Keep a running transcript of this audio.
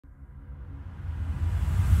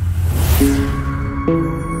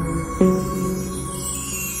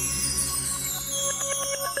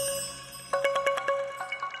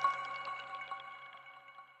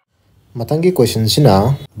Matangi question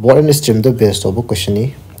sina board and stream the based of question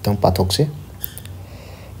ni tang pathok se.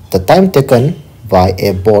 The time taken by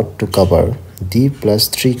a boat to cover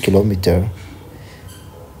D+3 kilometer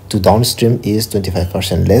to downstream is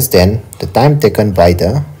 25% less than the time taken by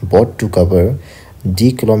the boat to cover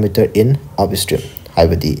D kilometer in upstream.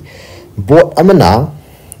 Haibadi boat amana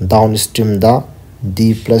downstream da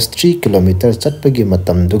D+3 kilometer chatpagi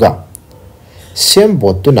matam duga same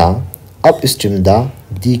boat tuna upstream da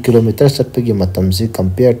D kilometer chatpagi matam si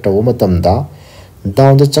compare to matam da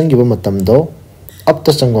down the changiba matam do up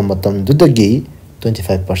the changba matam dudagi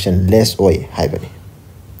 25% less oi haibani.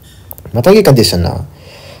 Matagi condition na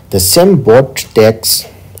the same boat takes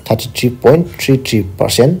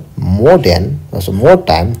 33.33% more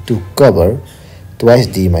time to cover twice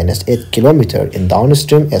d minus 8 kilometer in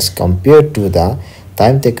downstream as compared to the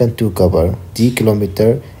time taken to cover d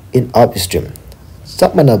kilometer in upstream.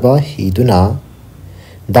 Sapmanaba hiduna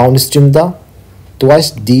downstream da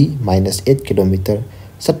twice d minus 8 kilometer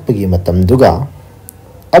satpagi matam duga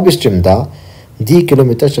upstream da d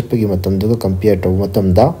kilometer satpagi matam duga compare to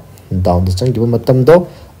matam da down the changiba matam do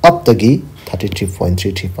up tagi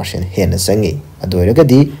 33.33% hena sangi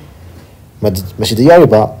adoiragadi masida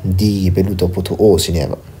yariba d value to put o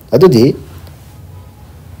sineba adudi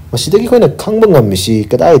masidagi koina khangba ngamisi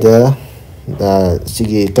kadaida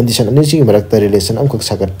sigi condition ani sigi marakta relation amkhak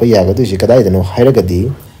sagat pa yaga du si kadaida no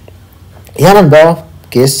hairagadi yananba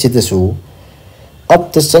case sidasu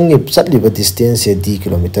up the sangi satliba distance d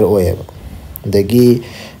kilometer oeba dagi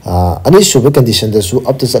ani suba condition da su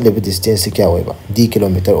up to satliba distance kya oeba d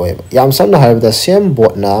kilometer oeba yam samna harabda same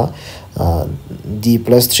boat na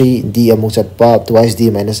D+3 d amuk chatpa twice d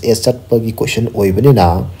minus 8 chatpa gi question oibani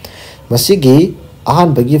na masigi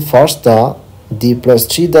ahan bagi first da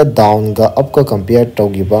D+3 da down ga up ka compare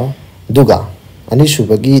tawgiba duga ani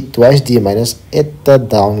subagi twice d minus 8 da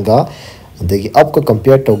down ga dagi up ka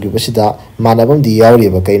compare tawgiba sida manabam di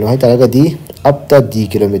yawriba kaino hai taraga di up the d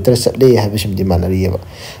kilometer satle habishim di manariba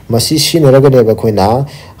masi sinaraga leba khoina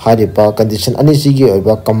haripa condition ani sigi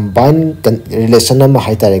oiba combine relation ma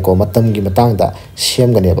hai tare ko matam gi matang da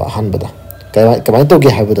sem gane ba hanbada kamai to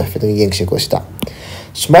ge habada fitang yengse ko sta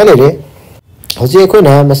smile re hoje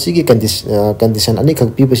khoina masi gi condition ani khak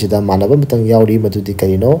pi basida manaba matang yawri madudi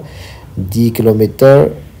karino d kilometer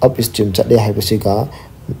upstream chatle habisiga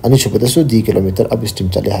ani subada su d kilometer upstream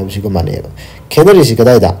chatle habisiga maneba khenari si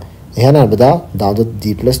kadaida ehana bada down the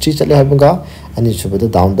D+3 chatle habanga ani subada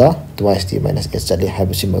down the twice d minus 8 chatle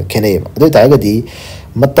habisi ma kheneba adu taigadi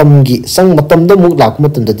matam gi sang matam da muk lak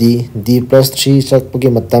matam da D+3 chakpagi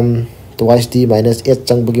matam twice d minus 8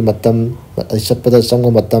 changbagi matam chapada changba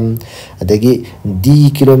matam adagi d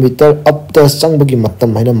kilometer up the changbagi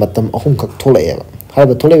matam haina matam ahum khak tholaeba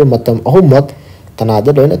harba tholeba matam ahum mak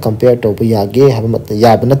kanada loina compare to yage hamat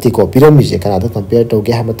yabanati ko pyramid je kanada compare to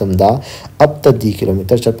ge hamatam da up the d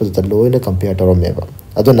kilometer chatpa da loina compare to meba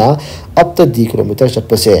aduna up the d kilometer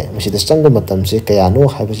chatpa se masida changba matam se kayano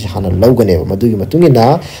habasi hana logane madugi matungina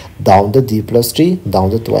down the d+3 down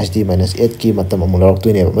the twice d minus 8 ki matam amulak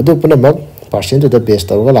tuine madu punamak percent to the base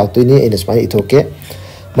tawga laktuini in smai ithoke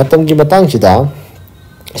matam gi matang sida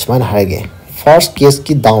smai haige first case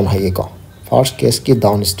ki down haige ko first case ki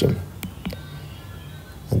downstream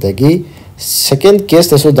adagi second case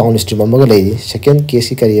taso downstream amaga lei second case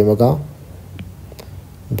ki kari amaga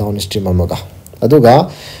downstream amaga aduga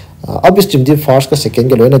upstream di first ka second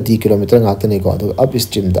ga loina d kilometer ngakta nei ko aduga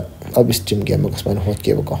upstream ge amaga span hot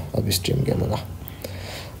ke ko upstream ge amaga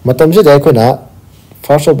matam se dai ko na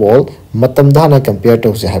first of all matam da na compare to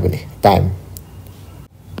se habani time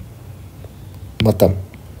matam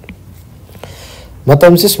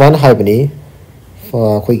se span habani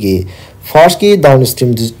khoi gi first ki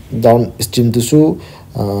downstream dusu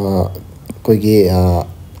koi gi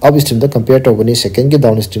upstream da compare to bani second ki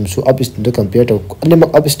downstream su upstream da compare to anima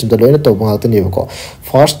upstream da loina to bang ne ko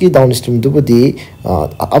first ki downstream du budi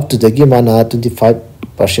up to the gi mana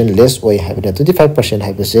 25% less oi habina 25%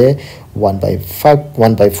 habise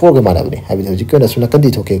 1/4 ga mana bani habi hoji ko na suna kandi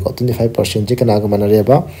thoke ko 25% je kana ga mana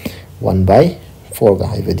reba 1/4 ga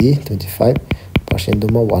habidi 25%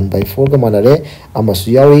 duma 1/4 ga manare amasu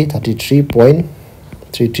yawi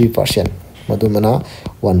 33.33% madumana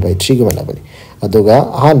 1/3 ga manabani aduga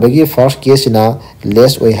han bagi first case na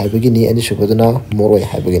less oi habigi ni ani subaduna more oi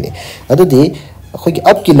habigi ni adudi khogi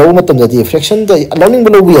up ki low matam da di fraction da learning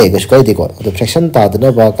below bi ai ga skai de ko the fraction ta dana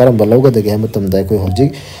ba karam below ga de ga matam da koi hoji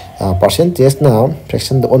percentage na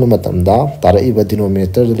fraction da on matam da tara iba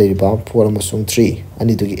denominator da leiba 4 amasung 3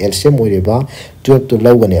 ani dugi LCM oi reba 12 to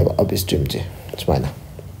low ga ne ba upstream je smana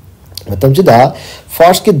matamchida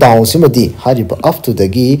first ki down simadi hariba up to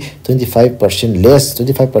dagi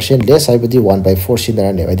 25% less haibadi 1/4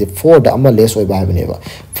 sinara ne adi 4 da ama less oi ba ne ba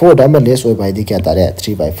 4 da ama less oi ba di kya tare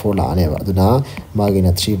 3/4 la ne ba aduna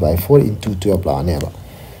magina 3/4 into 12 la ne ba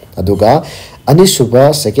aduga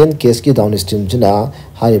anisuba second case ki downstream jina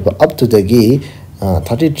hariba up to dagi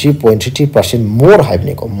 33.33% more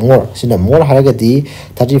haibne ko more sina more haragadi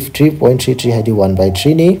 33.33 haidi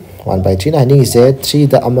 1/3 ni 1/3 na ni se 3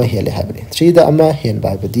 da ama hele haibne 3 da ama hen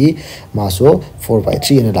ba badi maso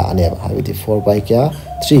 4/3 na la ane ba haibdi 4 by kya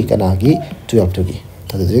 3 kana gi 12 to gi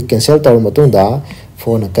tadu cancel tar matung da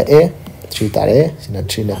 4 na ka e 3 tare sina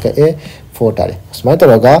 3 na ka e 4 tare smai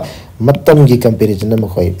taraga matam gi comparison na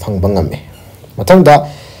khoi phang bangame mathang da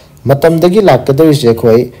matam dagi lakadari je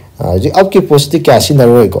khoi अब की post क्या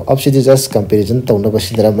सिनरोय को अब सिदि just comparison तौना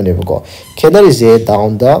बसिदरा बने को Khedar is a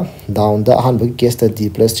down the हान bug case the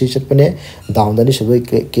d+3 चटपने down the नि सब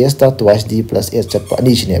case the twice d+8 Chatap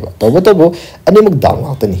अनि सिनेबा तबो अनिमक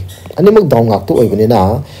डाउन गाक तो ओइबने ना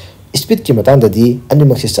स्पीड की मतंग ददी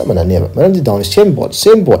अनिमक से समना ने मरम दि डाउन सेम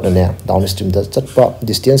बोट ने down stream the Chatap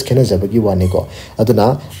distance खेना जबगी वाने को अदुना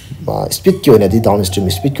स्पीड की ओने दि डाउन स्ट्रीम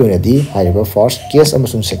स्पीड की ओने दि हाइबा फर्स्ट केस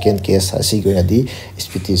अमसुम सेकंड केस हसी की ओने दि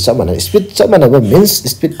स्पीड ति समना मीन्स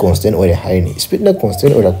स्पीड कांस्टेंट ओरे हाइनी स्पीड ना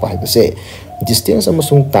कांस्टेंट ओरक पाइबा से डिस्टेंस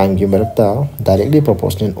अमसुम टाइम की मरकता डायरेक्टली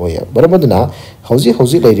प्रोपोर्शनल ओय बरमदुना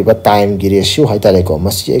हौजी लेरिबा टाइम की रेशियो हाइतारे को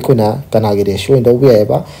मसी एकोना कना की रेशियो इन दोबे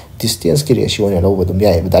आइबा डिस्टेंस की रेशियो ने लोब दुम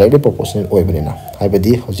याइ डायरेक्टली प्रोपोर्शनल ओय बनेना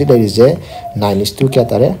हाइबदी हौजी लेरिजे 9:2 क्या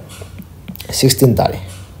तारे 16 तारे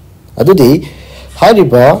अदुदी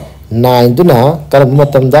हाइरिबा 9 दुना करम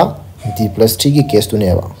मतमदा d+3 की केस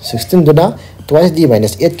तुनेबा 16 दुना twice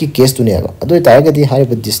d-8 की केस तुनेबा अदु तारगदी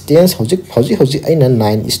हाइरिबा डिस्टेंस हौजी आइना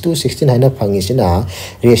 9:16 हाइना फंगी सिना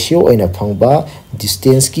रेशियो आइना फंगबा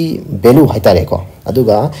डिस्टेंस की वैल्यू हाइतारे को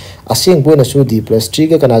अदुगा असेंग बोइना सु d+3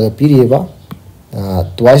 का कनागा पीरिएबा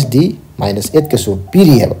twice d-8 का सु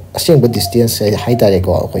पीरिएबा असेंग डिस्टेंस हाइतारे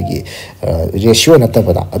को अखोगी रेशियो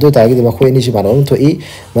नतबदा अदु तारगदी मखोय नि सिबानो थोई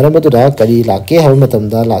मरमदुदा करी लाके हब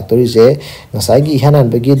मतमदा लाक्तोरी जे नसागी हनान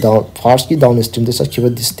बगी डाउन फर्स्ट की डाउन स्ट्रीम दे सखिबा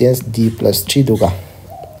डिस्टेंस d+3 दुगा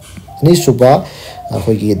नि सुबा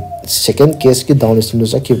अखोगी सेकंड केस की डाउन स्ट्रीम दे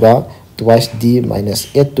सखिबा twice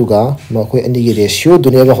d-8 दुगा मखोय अनि की रेशियो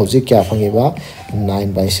दुनेबा हौजी क्या फंगेबा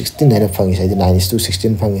 9/16 हैन फंगी साइड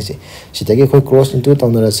 9:16 फंगी से सितगे खोय क्रॉस इनटू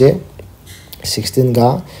तौनरा से 16 का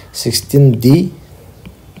 16d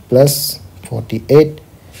plus 48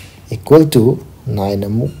 equal to 9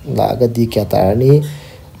 अमुक लागा दी क्या तारनी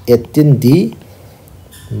 18d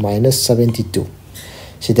minus 72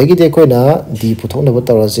 सितगी देखो ना d पुथों न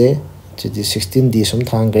बताओ से जिदी 16d सम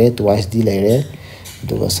थांगे twice d ले रहे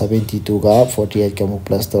दुगा 72 का 48 का मुक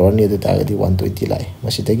प्लस तो रनी तो तारगी 120 लाई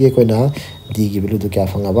मसितगी कोई ना d की वैल्यू तो क्या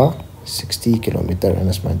फंगाबा 60 किलोमीटर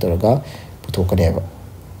अनस्माइंट तोरगा पुथों कनेबा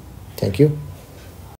थैंक यू